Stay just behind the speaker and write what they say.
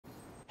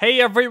Hey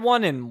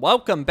everyone, and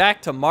welcome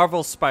back to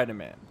Marvel's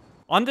Spider-Man.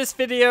 On this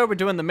video, we're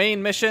doing the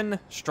main mission,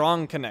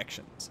 Strong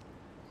Connections.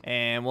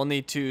 And we'll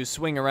need to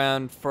swing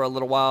around for a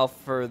little while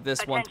for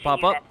this one to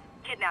pop up.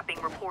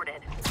 Kidnapping reported.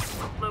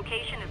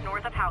 Location is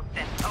north of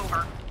Houston.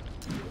 Over.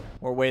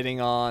 We're waiting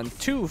on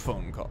 2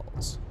 phone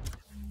calls.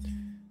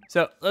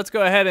 So let's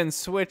go ahead and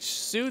switch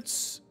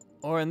suits,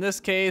 or in this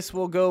case,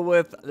 we'll go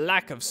with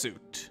lack of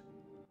suit.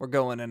 We're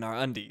going in our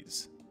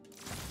undies.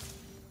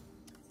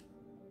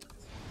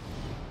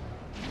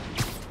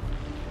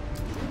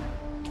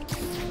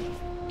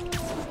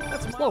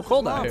 It's a little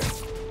cold out here.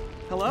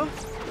 Hello?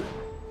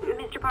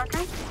 Mr.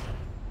 Parker?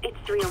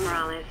 It's Rio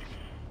Morales.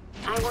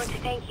 I want to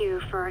thank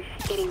you for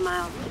getting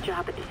Miles the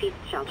job at the seed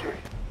shelter.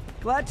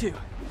 Glad to.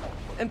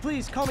 And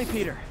please call me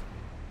Peter.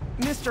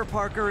 Mr.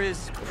 Parker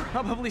is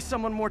probably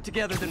someone more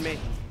together than me.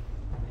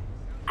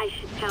 I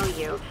should tell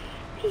you,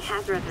 he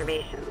has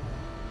reservations.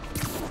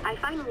 I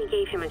finally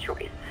gave him a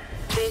choice.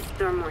 This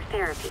or more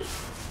therapy.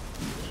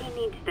 He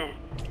needs this.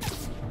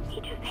 He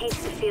just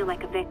hates to feel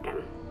like a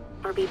victim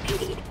or be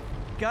pitied.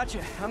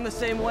 Gotcha. I'm the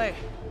same way.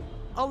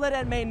 I'll let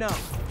Aunt May know.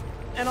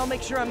 And I'll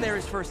make sure I'm there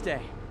his first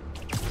day.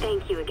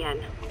 Thank you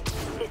again.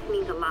 This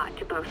means a lot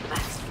to both of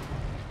us.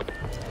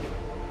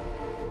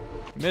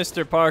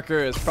 Mr.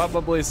 Parker is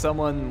probably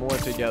someone more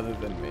together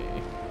than me.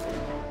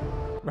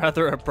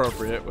 Rather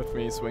appropriate with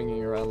me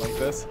swinging around like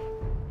this.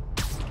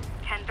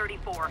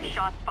 1034,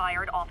 shots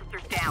fired,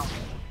 officers down.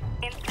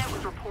 Incident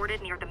was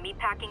reported near the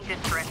meatpacking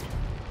district.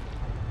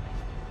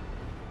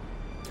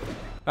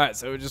 Alright,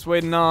 so we're just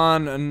waiting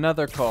on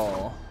another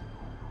call.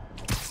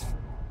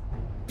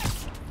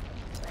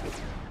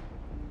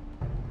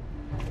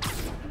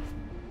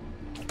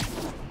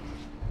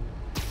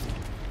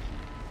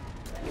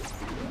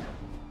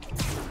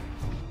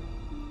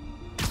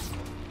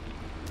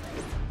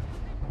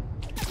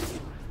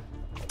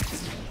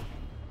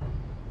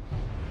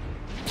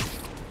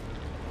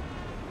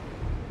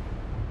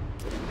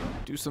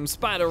 Do some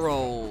spider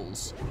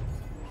rolls.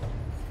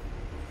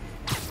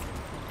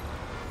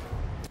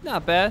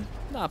 Not bad,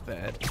 not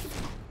bad.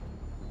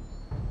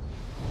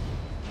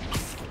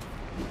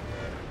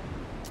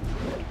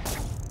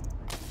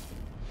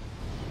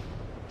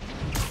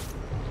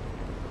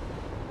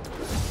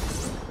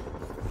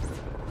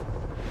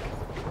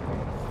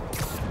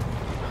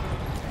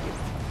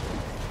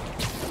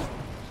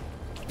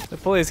 The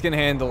police can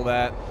handle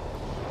that.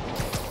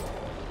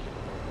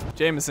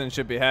 Jameson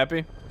should be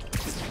happy.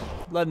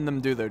 Letting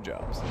them do their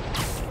jobs.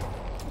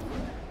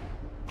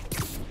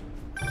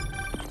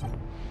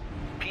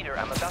 Peter,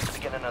 I'm about to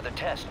begin another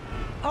test.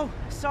 Oh,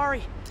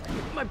 sorry.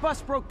 My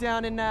bus broke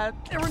down and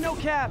there were no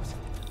cabs.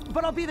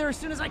 But I'll be there as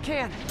soon as I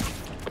can.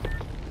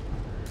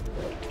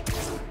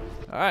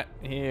 Alright,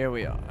 here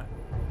we are.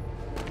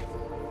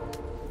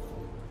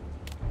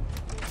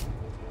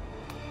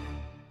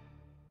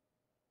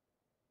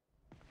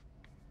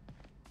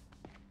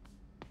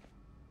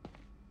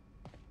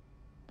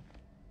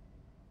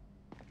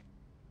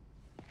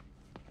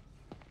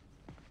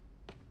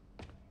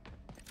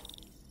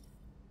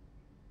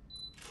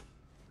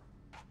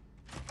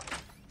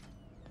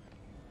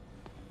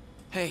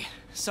 Hey,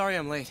 sorry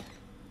I'm late.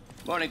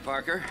 Morning,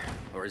 Parker.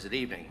 Or is it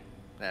evening?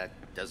 That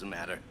doesn't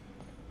matter.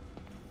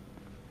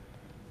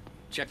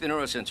 Check the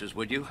neurosensors,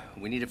 would you?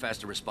 We need a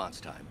faster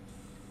response time.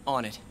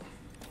 On it.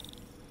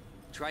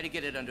 Try to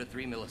get it under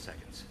 3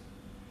 milliseconds.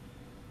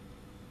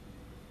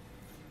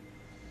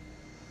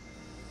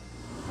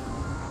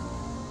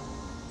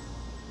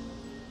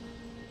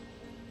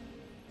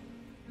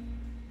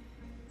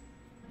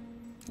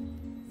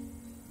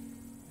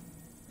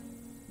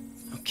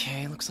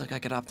 Okay, looks like I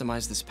could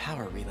optimize this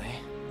power relay.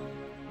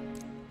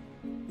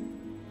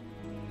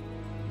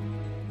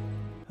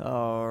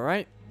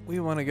 Alright, we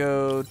want to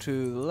go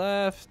to the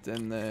left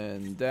and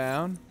then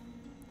down.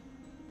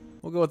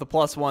 We'll go with the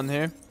 +1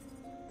 here.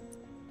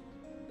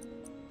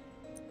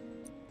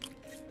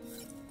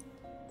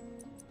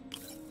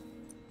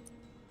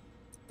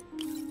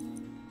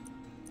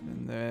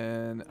 And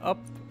then up.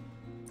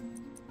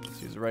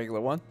 Let's use a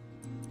regular one.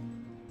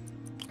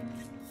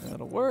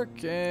 That'll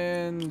work,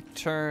 and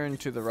turn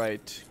to the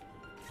right.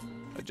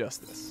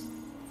 Adjust this.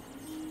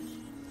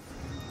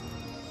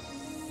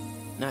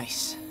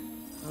 Nice.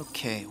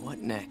 Okay, what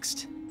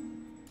next?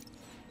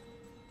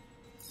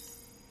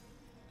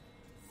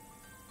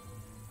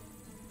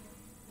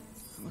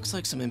 Looks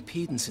like some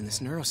impedance in this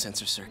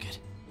neurosensor circuit.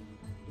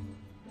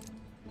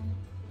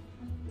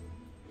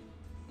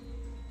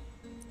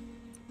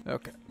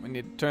 Okay, we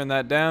need to turn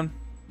that down.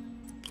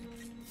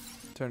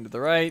 Turn to the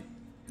right.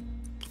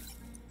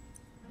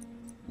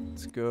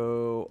 Let's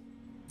go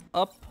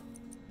up.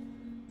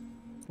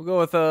 We'll go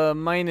with a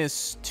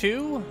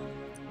 -2.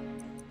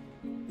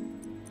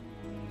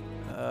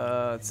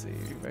 Let's see,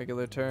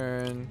 regular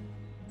turn.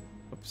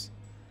 Oops,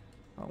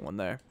 wrong one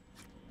there.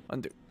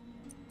 Undo.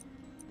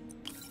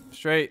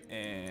 Straight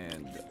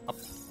and up.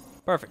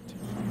 Perfect.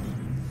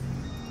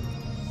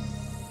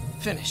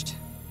 Finished.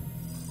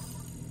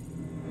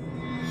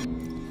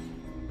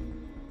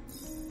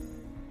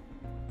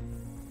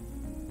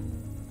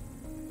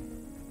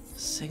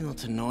 Signal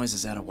to noise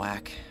is out of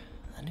whack.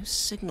 A new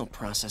signal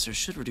processor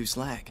should reduce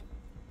lag.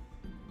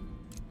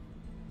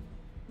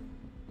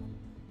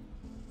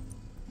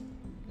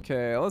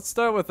 Okay, let's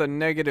start with a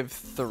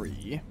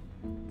 -3.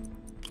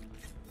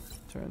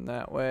 Turn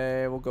that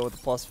way. We'll go with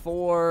the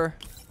 +4.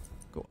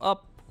 Go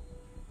up.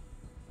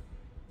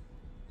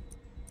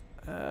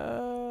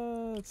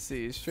 Let's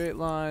see. Straight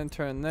line.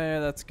 Turn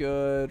there. That's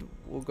good.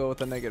 We'll go with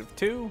a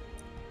 -2.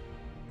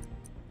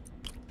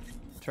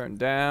 Turn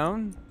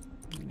down.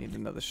 We need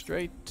another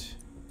straight.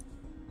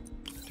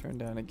 Turn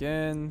down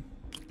again.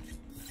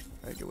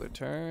 Regular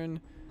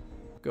turn.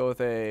 Go with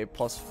a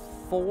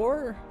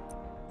 +4.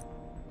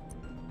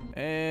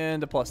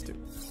 And a +2.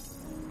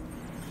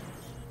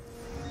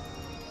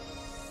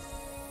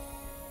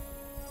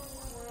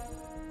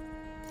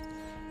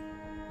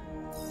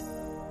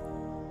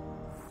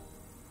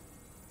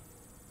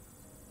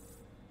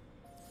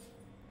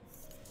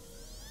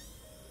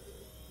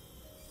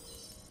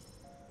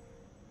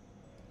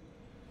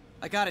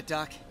 I got it,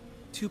 Doc.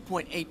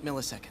 2.8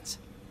 milliseconds.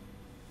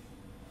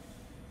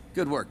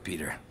 Good work,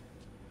 Peter.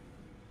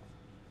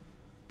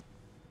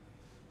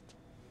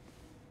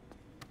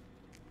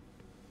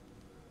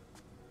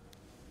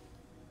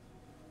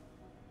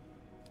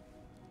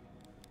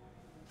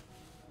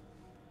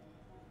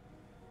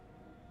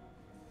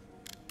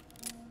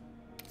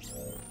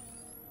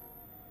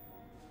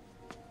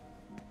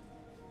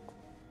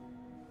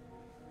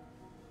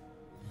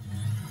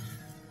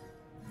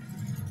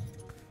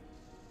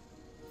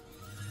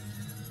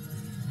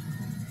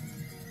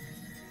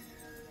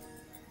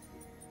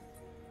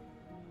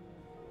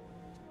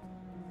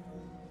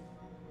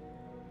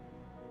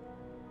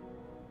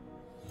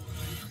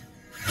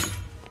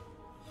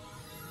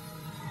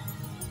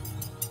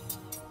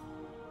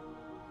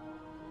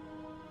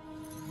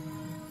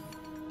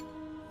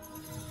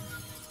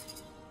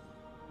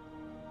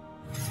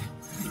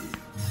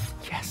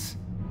 Yes.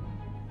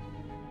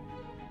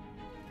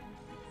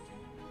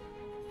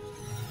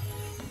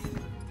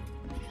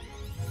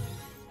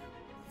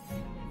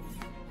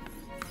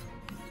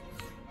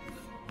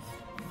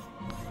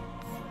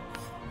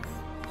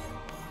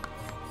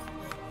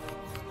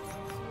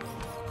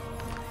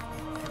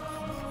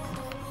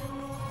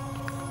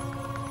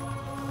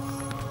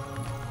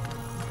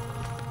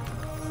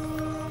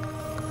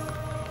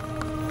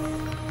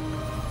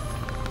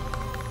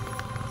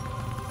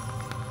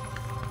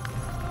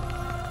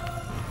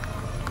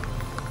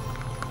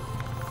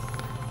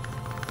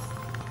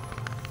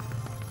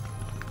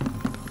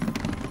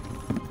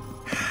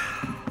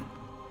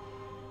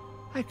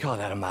 I'd call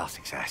that a mild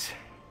success.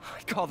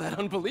 I call that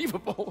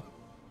unbelievable.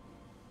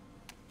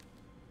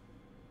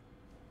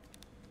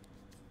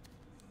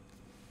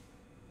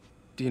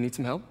 Do you need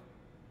some help?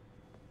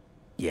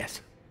 Yes.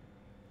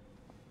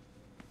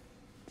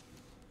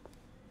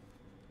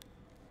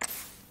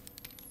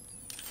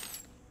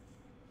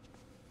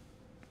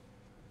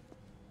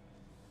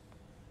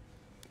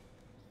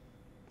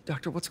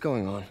 Doctor, what's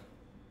going on?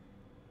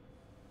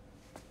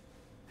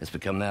 It's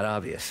become that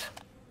obvious.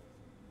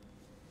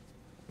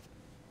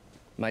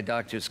 My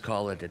doctors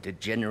call it a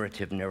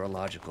degenerative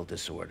neurological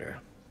disorder.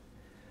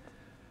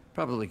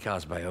 Probably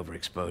caused by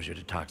overexposure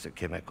to toxic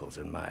chemicals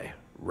in my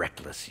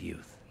reckless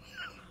youth.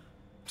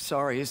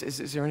 Sorry,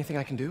 is there anything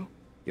I can do?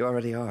 You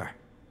already are.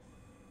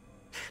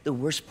 The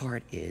worst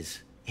part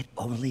is, it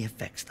only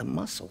affects the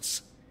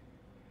muscles.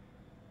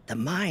 The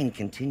mind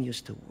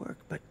continues to work,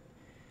 but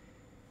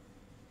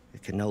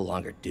it can no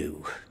longer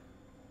do.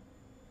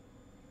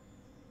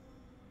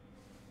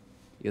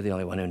 You're the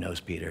only one who knows,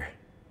 Peter.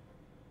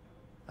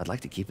 I'd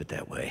like to keep it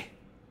that way.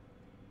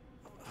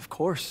 Of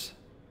course.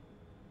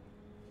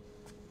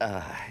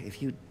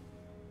 If you'd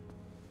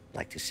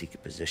like to seek a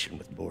position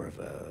with more of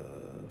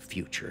a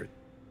future.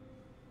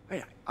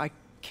 I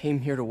came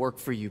here to work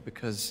for you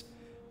because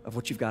of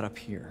what you've got up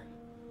here.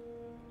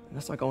 And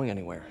that's not going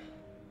anywhere.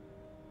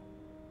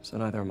 So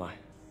neither am I.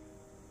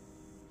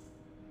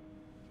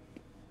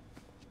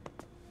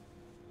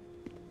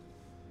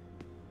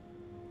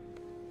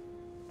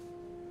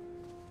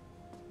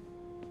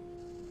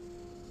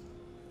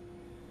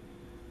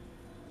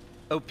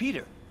 Oh,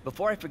 Peter,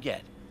 before I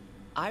forget,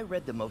 I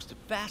read the most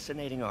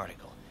fascinating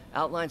article.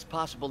 Outlines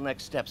possible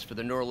next steps for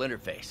the neural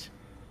interface.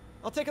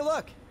 I'll take a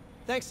look.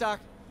 Thanks, Doc.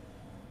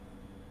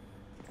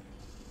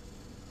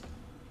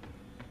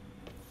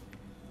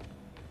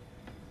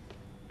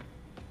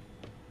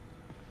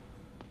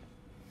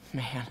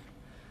 Man,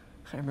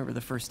 I remember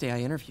the first day I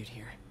interviewed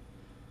here.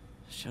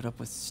 Showed up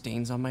with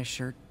stains on my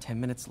shirt, 10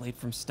 minutes late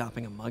from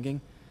stopping a mugging.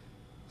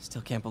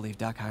 Still can't believe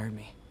Doc hired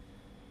me.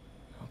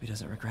 Hope he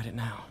doesn't regret it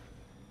now.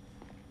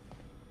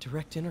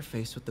 Direct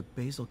interface with the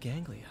basal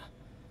ganglia.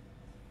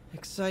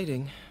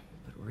 Exciting,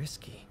 but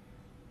risky.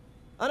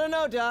 I don't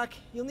know, Doc.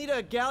 You'll need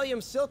a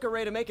gallium silk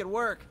array to make it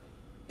work.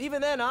 Even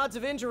then, odds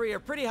of injury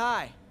are pretty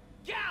high.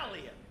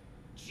 Gallium!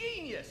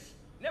 Genius!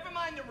 Never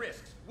mind the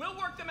risks. We'll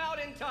work them out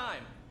in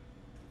time.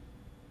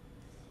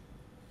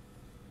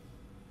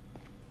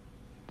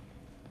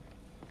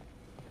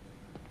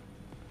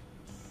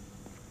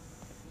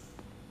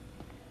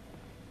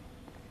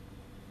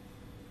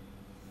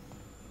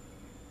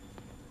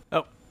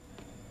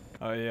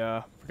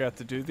 I forgot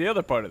to do the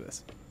other part of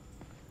this.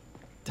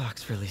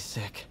 Doc's really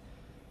sick.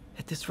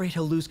 At this rate,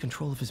 he'll lose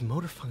control of his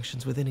motor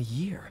functions within a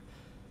year.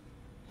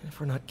 And if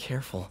we're not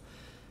careful,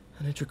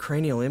 an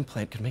intracranial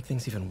implant could make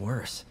things even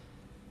worse.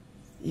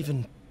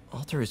 Even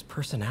alter his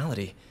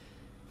personality.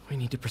 We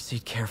need to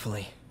proceed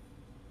carefully.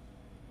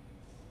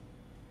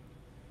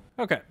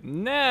 Okay,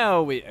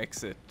 now we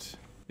exit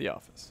the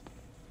office.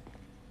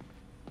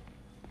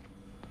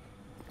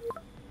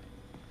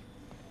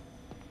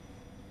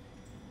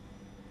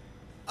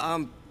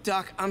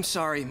 Doc, I'm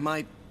sorry.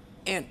 My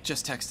aunt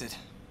just texted.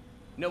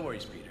 No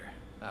worries, Peter.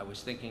 I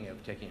was thinking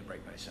of taking a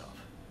break myself.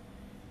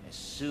 As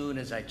soon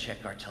as I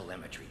check our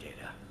telemetry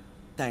data.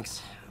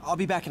 Thanks. I'll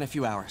be back in a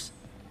few hours.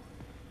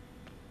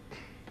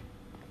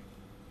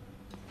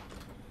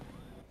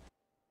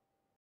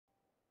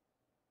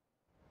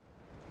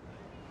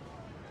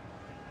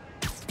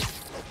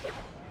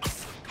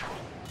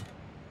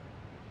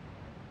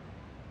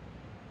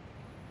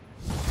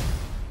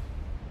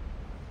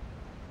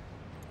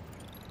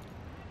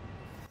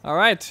 All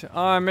right,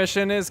 our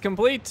mission is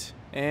complete,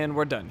 and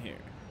we're done here.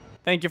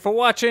 Thank you for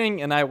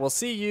watching, and I will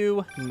see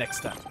you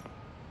next time.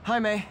 Hi,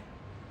 May.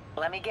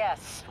 Let me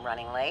guess,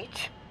 running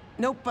late?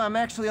 Nope, I'm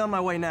actually on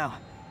my way now.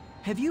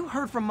 Have you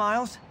heard from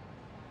Miles?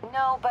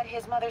 No, but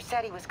his mother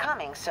said he was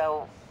coming,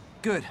 so...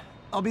 Good.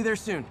 I'll be there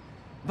soon.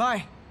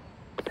 Bye.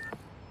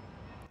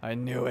 I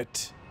knew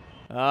it.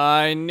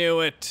 I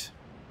knew it.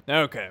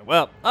 Okay,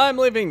 well, I'm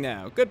leaving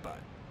now. Goodbye.